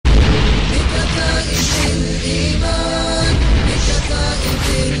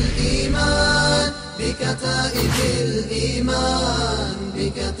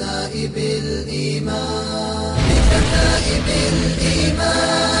بكتائب الإيمان بكتائب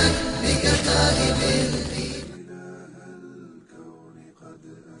الإيمان بكتائب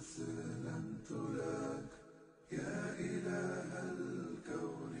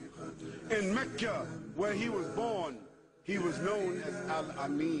In Mecca, where he was born, he was known as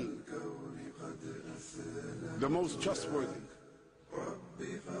Al-Amin, the most trustworthy.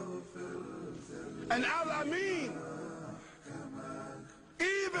 And Al-Amin,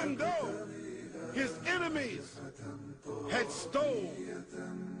 even though his enemies had stolen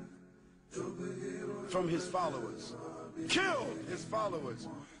from his followers, killed his followers,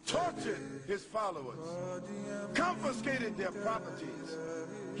 tortured his followers, confiscated their properties,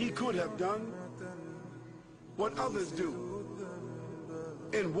 he could have done what others do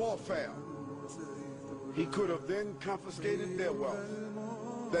in warfare. He could have then confiscated their wealth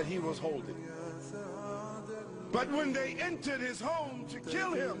that he was holding. But when they entered his home to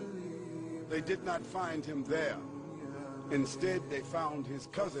kill him, they did not find him there. Instead, they found his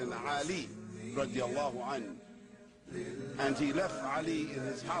cousin Ali, radiallahu anhu. And he left Ali in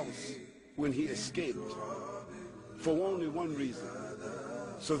his house when he escaped for only one reason,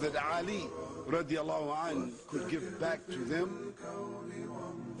 so that Ali radiallahu anhu could give back to them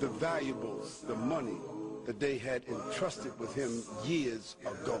the valuables, the money that they had entrusted with him years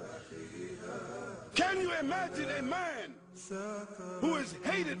ago. Can you imagine a man who is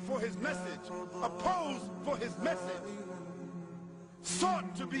hated for his message, opposed for his message,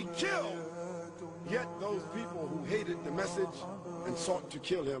 sought to be killed, yet those people who hated the message and sought to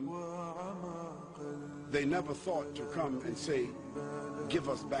kill him, they never thought to come and say, give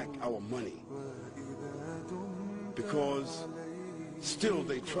us back our money, because still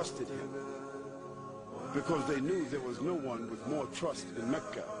they trusted him, because they knew there was no one with more trust in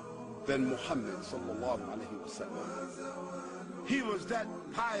Mecca than Muhammad sallallahu alayhi wa sallam. He was that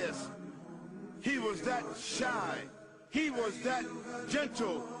pious, he was that shy, he was that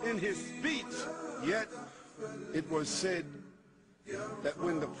gentle in his speech, yet it was said that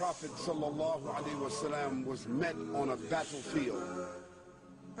when the Prophet sallallahu alayhi wa sallam was met on a battlefield,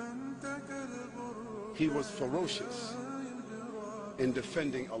 he was ferocious in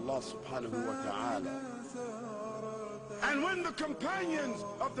defending Allah subhanahu wa ta'ala. And when the companions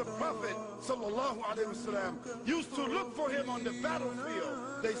of the Prophet sallallahu alayhi wa sallam used to look for him on the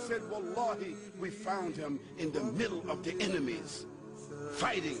battlefield, they said, wallahi, we found him in the middle of the enemies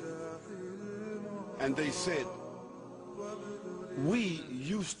fighting. And they said, we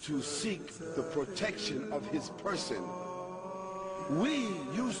used to seek the protection of his person. We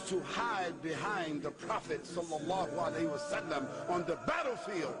used to hide behind the Prophet sallallahu alayhi wa sallam on the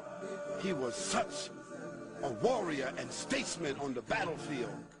battlefield. He was such a warrior and statesman on the battlefield,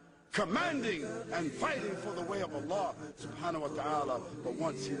 commanding and fighting for the way of Allah subhanahu wa ta'ala. But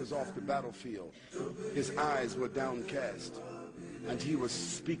once he was off the battlefield, his eyes were downcast, and he was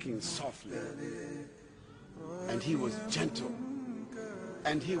speaking softly, and he was gentle,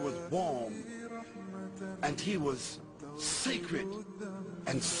 and he was warm, and he was sacred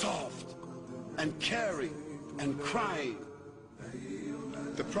and soft and caring and crying.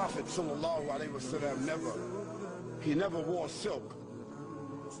 The Prophet sallallahu alaihi wasallam never wore silk,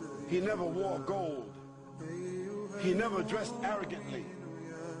 he never wore gold, he never dressed arrogantly,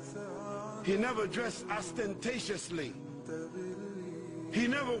 he never dressed ostentatiously, he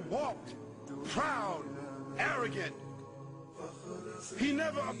never walked proud, arrogant. He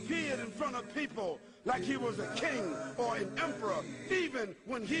never appeared in front of people like he was a king or an emperor, even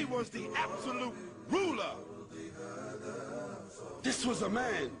when he was the absolute ruler. This was a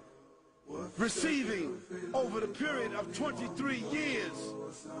man receiving over the period of 23 years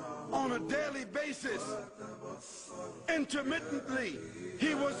on a daily basis, intermittently,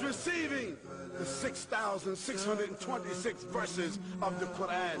 he was receiving the 6,626 verses of the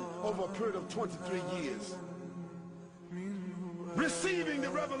Quran over a period of 23 years. Receiving the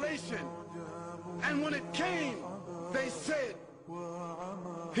revelation, and when it came, they said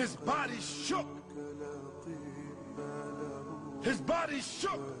his body shook. His body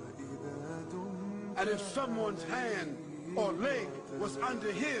shook, and if someone's hand or leg was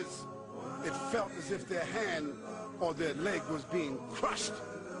under his, it felt as if their hand or their leg was being crushed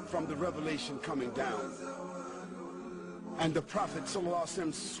from the revelation coming down. And the Prophet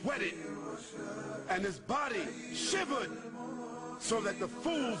ﷺ sweated, and his body shivered, so that the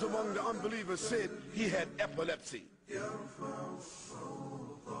fools among the unbelievers said he had epilepsy,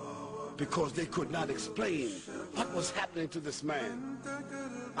 because they could not explain what was happening to this man.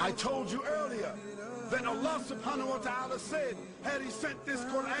 I told you earlier that Allah subhanahu wa ta'ala said, had he sent this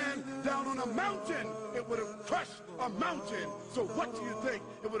Quran down on a mountain, it would have crushed a mountain. So what do you think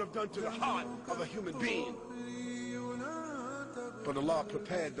it would have done to the heart of a human being? But Allah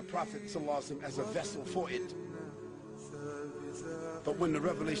prepared the Prophet ﷺ as a vessel for it. But when the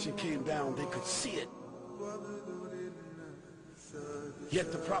revelation came down, they could see it.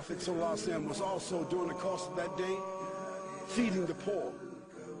 Yet the Prophet ﷺ was also, during the course of that day, feeding the poor,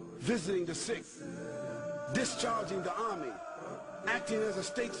 visiting the sick, discharging the army, acting as a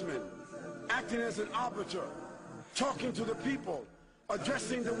statesman, acting as an arbiter, talking to the people,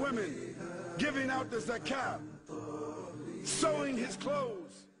 addressing the women, giving out the zakat, sewing his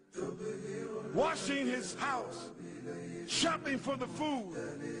clothes, washing his house, shopping for the food,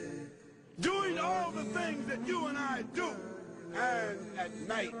 doing all the things that you and I do, and at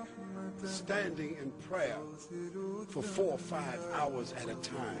night standing in prayer for 4 or 5 hours at a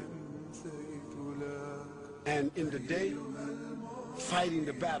time, and in the day fighting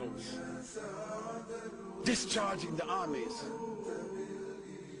the battles, discharging the armies,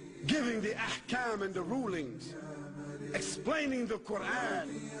 giving the ahkam and the rulings, explaining the Quran,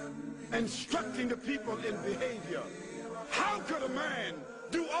 instructing the people in behavior. How could a man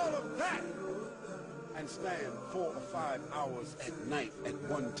do all of that and stand 4 or 5 hours at night at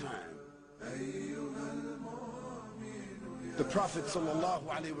one time? The Prophet sallallahu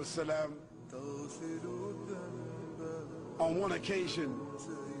alayhi wasallam, on one occasion,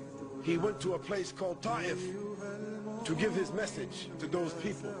 he went to a place called Ta'if to give his message to those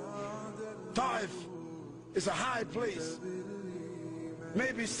people. Ta'if is a high place,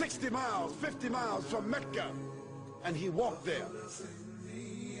 maybe 60 miles, 50 miles from Mecca, and he walked there.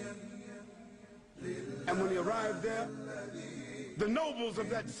 And when he arrived there, the nobles of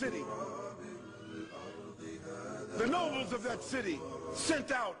that city,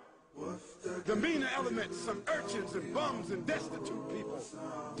 sent out the meaner elements, some urchins and bums and destitute people,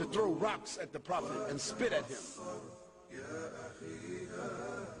 to throw rocks at the Prophet and spit at him.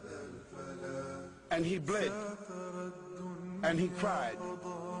 And he bled, and he cried,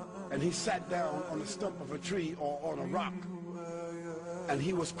 and he sat down on the stump of a tree or on a rock, and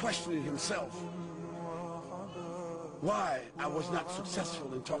he was questioning himself. Why I was not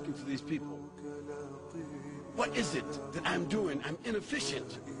successful in talking to these people? What is it that I'm doing? I'm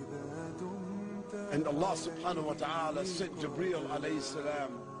inefficient. And Allah subhanahu wa ta'ala sent Jibreel alayhi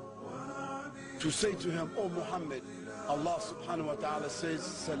salam to say to him, "O Muhammad, Allah subhanahu wa ta'ala says,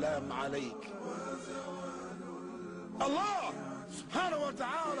 salam alayk." Allah subhanahu wa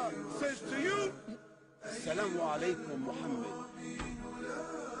ta'ala says to you, "Salamu alaykum Muhammad."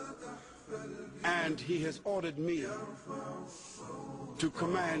 And he has ordered me to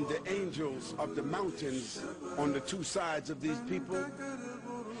command the angels of the mountains on the 2 sides of these people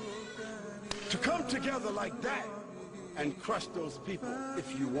to come together like that and crush those people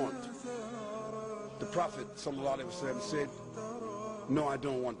if you want. The Prophet ﷺ said, "No, I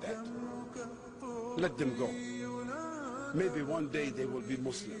don't want that. Let them go. Maybe one day they will be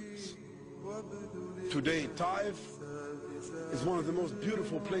Muslims." Today, Taif is one of the most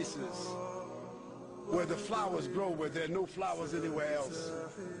beautiful places where the flowers grow, where there are no flowers anywhere else.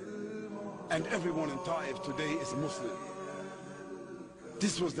 And everyone in Taif today is Muslim.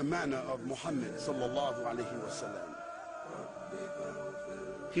 This was the manner of Muhammad sallallahu alayhi wasallam.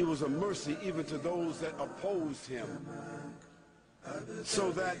 He was a mercy even to those that opposed him,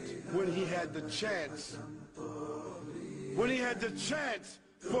 so that when he had the chance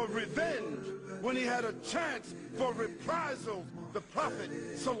for revenge, when he had a chance for reprisals, the Prophet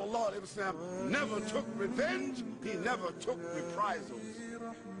sallallahu alaihi wasallam never took revenge, he never took reprisals.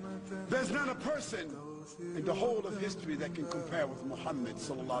 There's not a person in the whole of history that can compare with Muhammad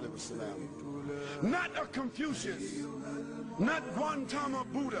sallallahu alaihi wasallam. Not a Confucius, not Gautama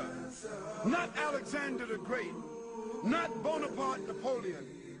Buddha, not Alexander the Great, not Bonaparte Napoleon,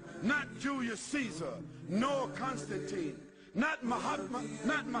 not Julius Caesar, nor Constantine, not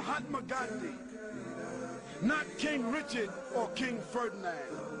Mahatma Gandhi, not King Richard or King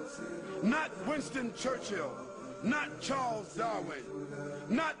Ferdinand, not Winston Churchill, not Charles Darwin,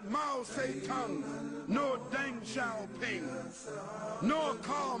 not Mao Zedong, nor Deng Xiaoping, nor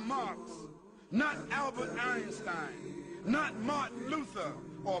Karl Marx, not Albert Einstein, not Martin Luther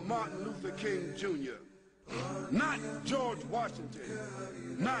or Martin Luther King Jr., not George Washington,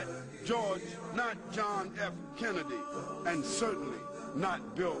 not John F. Kennedy, and certainly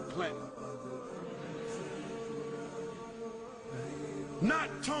not Bill Clinton. Not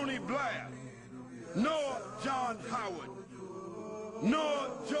Tony Blair, nor John Howard, nor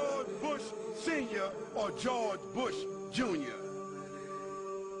George Bush Sr. or George Bush Jr.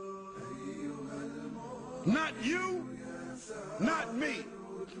 Not you, not me,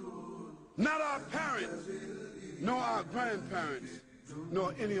 not our parents, nor our grandparents,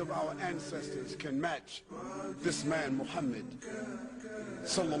 nor any of our ancestors can match this man Muhammad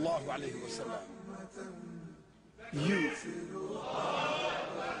sallallahu alayhi wa sallam. You.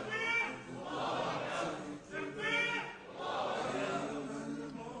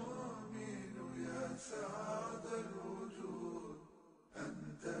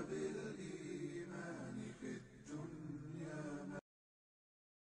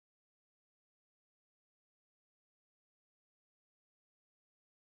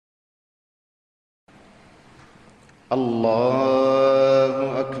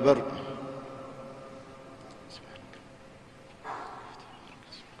 الله أكبر.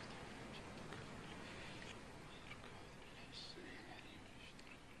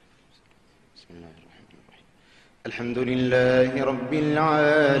 بسم الله الرحمن الرحيم. الحمد لله رب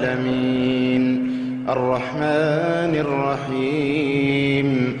العالمين الرحمن الرحيم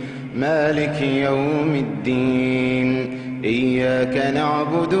مالك يوم الدين إياك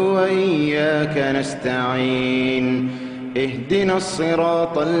نعبد وإياك نستعين اهدنا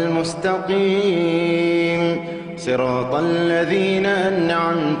الصراط المستقيم صراط الذين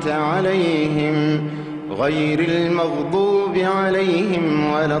أنعمت عليهم غير المغضوب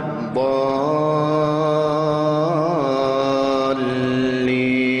عليهم ولا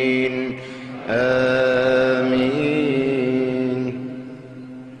الضالين آمين.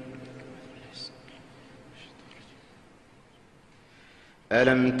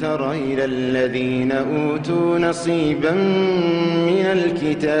 ألم تر إلى الذين أوتوا نصيبا من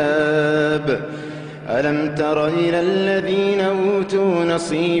الكتاب ألم تر إلى الذين أوتوا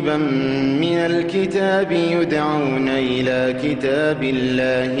نصيبا من الكتاب يدعون إلى كتاب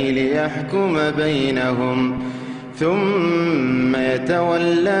الله ليحكم بينهم ثم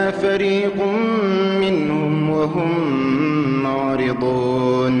يتولى فريق منهم وهم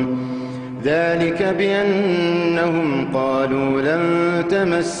معرضون ذلك بأنهم قالوا لن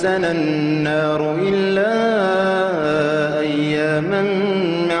تمسنا النار إلا أياما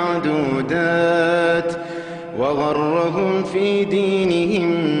معدودات وغرهم في دينهم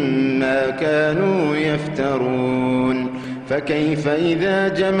ما كانوا يفترون فكيف إذا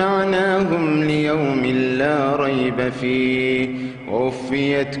جمعناهم ليوم لا ريب فيه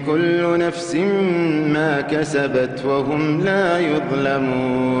ووفيت كل نفس ما كسبت وهم لا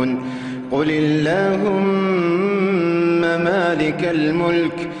يظلمون قل اللهم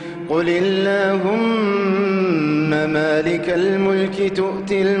مالك الملك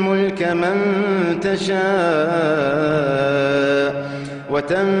تؤتي الملك من تشاء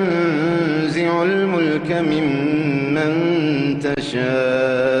وتنزع الملك ممن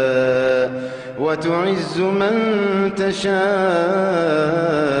تشاء وتعز من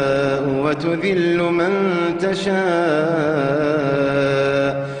تشاء وتذل من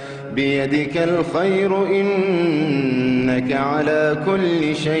تشاء بيدك الخير إنك على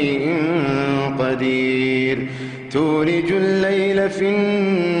كل شيء قدير تولج الليل في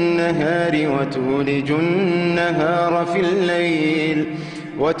النهار وتولج النهار في الليل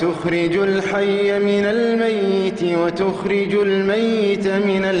وتخرج الحي من الميت وتخرج الميت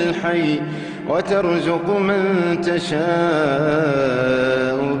من الحي وترزق من تشاء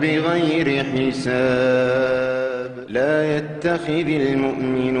بغير حساب لا يتخذ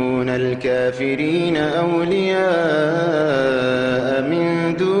المؤمنون الكافرين أولياء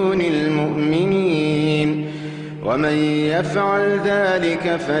من دون المؤمنين ومن يفعل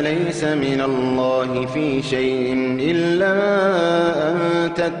ذلك فليس من الله في شيء إلا أن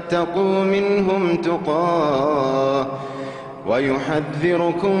تتقوا منهم تقاه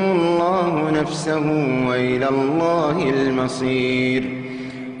ويحذركم الله نفسه وإلى الله المصير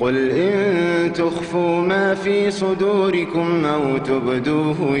قل إن تخفوا ما في صدوركم أو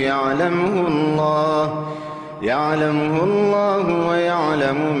تبدوه يعلمه الله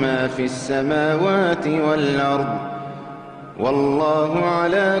ويعلم ما في السماوات والأرض والله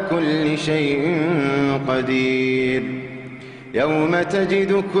على كل شيء قدير يوم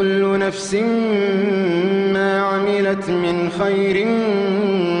تجد كل نفس ما عملت من خير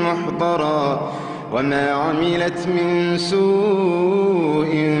محضرا وما عملت من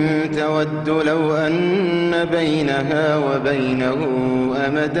سوء تود لو أن بينها وبينه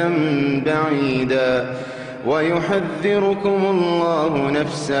أمدا بعيدا ويحذركم الله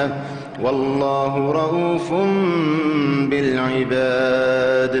نفسه والله رؤوف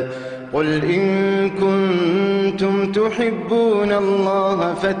بالعباد قل إن كنتم تحبون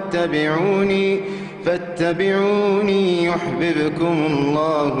الله فاتبعوني يحببكم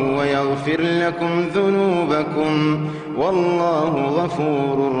الله ويغفر لكم ذنوبكم والله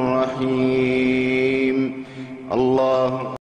غفور رحيم الله